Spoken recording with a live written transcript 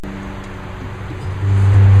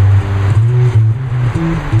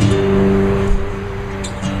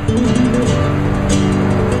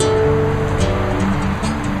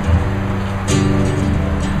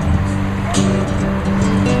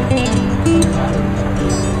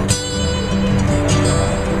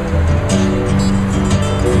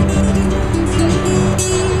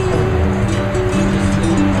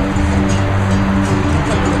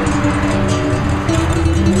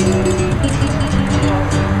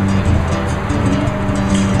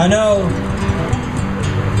I know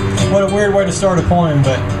what a weird way to start a poem,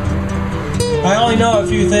 but I only know a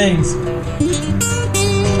few things.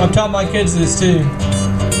 I've taught my kids this too.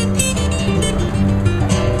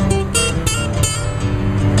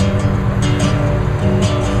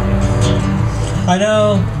 I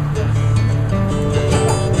know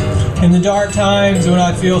in the dark times when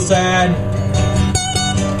I feel sad,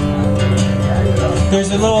 there's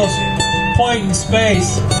a little point in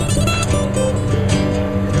space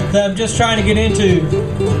that I'm just trying to get into.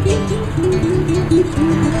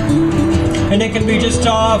 And it can be just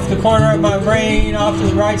off the corner of my brain, off to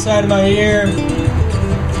the right side of my ear.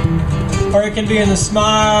 Or it can be in the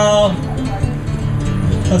smile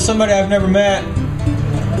of somebody I've never met.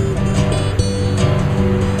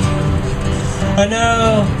 I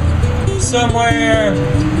know somewhere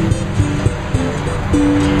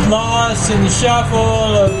lost in the shuffle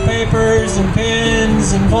of papers and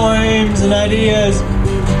pens and poems and ideas,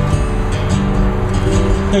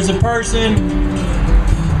 there's a person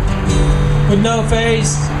with no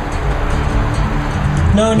face,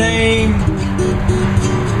 no name,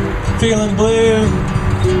 feeling blue.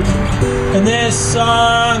 And this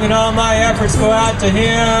song and all my efforts go out to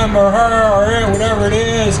him or her or it, whatever it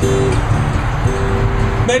is.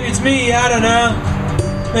 Maybe it's me, I don't know.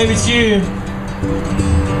 Maybe it's you.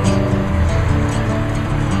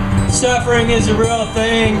 Suffering is a real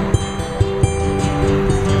thing.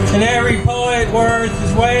 And every poet worth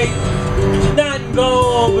his weight, not in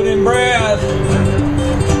gold, but in breath,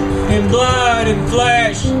 in blood and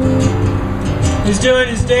flesh, is doing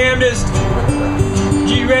his damnedest,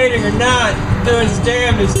 G-rating or not, doing his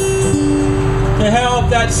damnedest to help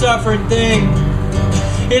that suffering thing.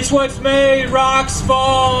 It's what's made rocks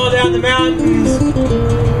fall down the mountains.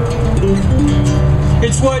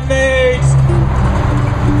 It's what's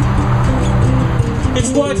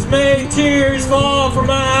made tears fall from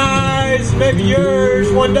my eyes, maybe yours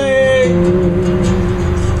one day.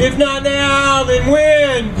 If not now, then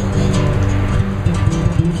when?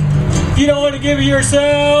 If you don't want to give it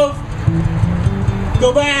yourself,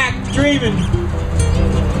 go back dreaming.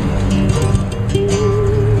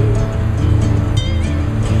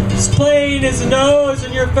 As plain as a nose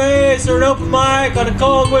in your face or an open mic on a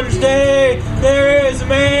cold winter's day, there is a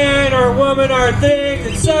man or a woman or a thing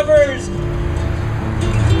that suffers.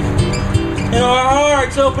 And our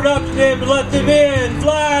hearts open up to them to let them in,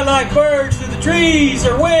 fly like birds through the trees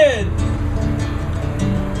or wind.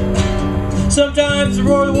 Sometimes the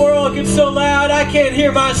roar of the world gets so loud I can't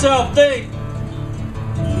hear myself think.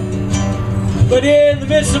 But in the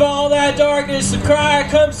midst of all that darkness, a cry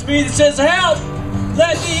comes to me that says, help!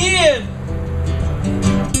 Let me in!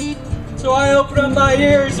 So I open up my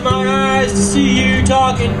ears and my eyes to see you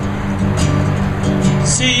talking,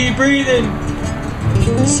 see you breathing,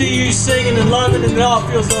 see you singing and loving, and it all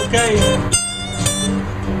feels okay.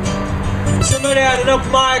 Somebody at an open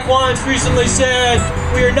mic once recently said,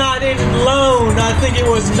 we are not in it alone. I think it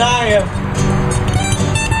was Naya.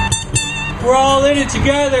 We're all in it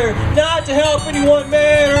together, not to help any one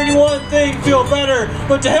man or any one thing feel better,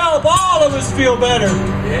 but to help all of us feel better.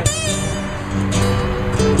 Yeah.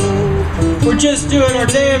 We're just doing our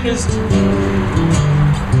damnedest.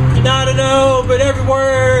 And I don't know, but every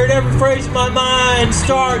word, every phrase in my mind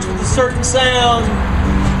starts with a certain sound.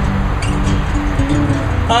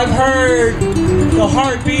 I've heard the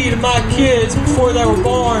heartbeat of my kids before they were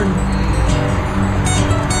born.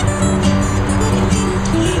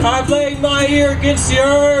 I've laid my ear against the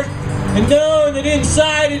earth and known that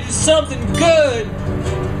inside it is something good.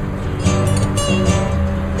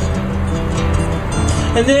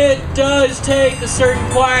 And it does take a certain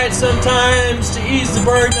quiet sometimes to ease the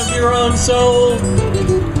burden of your own soul.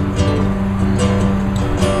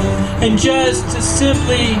 And just to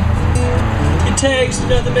simply, it takes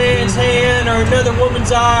another man's hand or another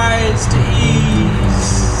woman's eyes to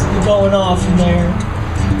ease the going off from there.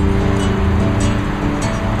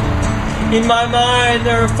 In my mind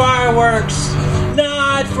there are fireworks,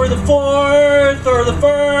 not for the 4th or the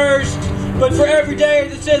 1st, but for every day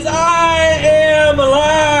that says, I am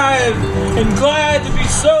alive and glad to be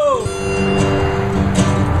so.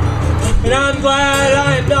 And I'm glad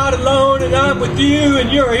I am not alone, and I'm with you, and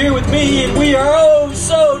you're here with me, and we are oh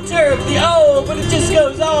so terribly old, but it just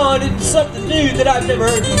goes on. It's something new that I've never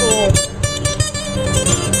heard before.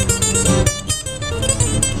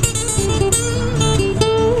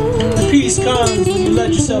 Peace comes when you let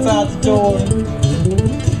yourself out the door.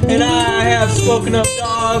 And I have spoken of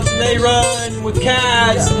dogs, and they run with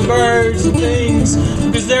cats and birds and things,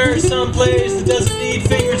 because there's some place that doesn't need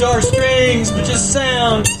fingers or strings, but just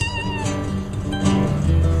sounds.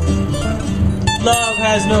 Love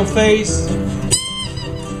has no face.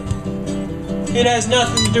 It has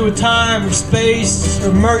nothing to do with time or space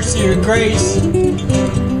or mercy or grace.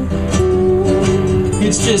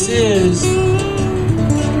 It just is.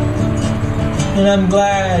 And I'm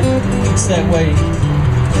glad it's that way.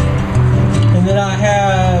 And that I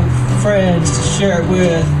have friends to share it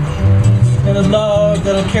with. And a love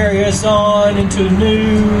that'll carry us on into a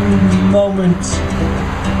new moment.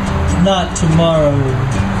 Not tomorrow,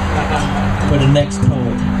 but the next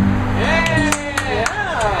poem.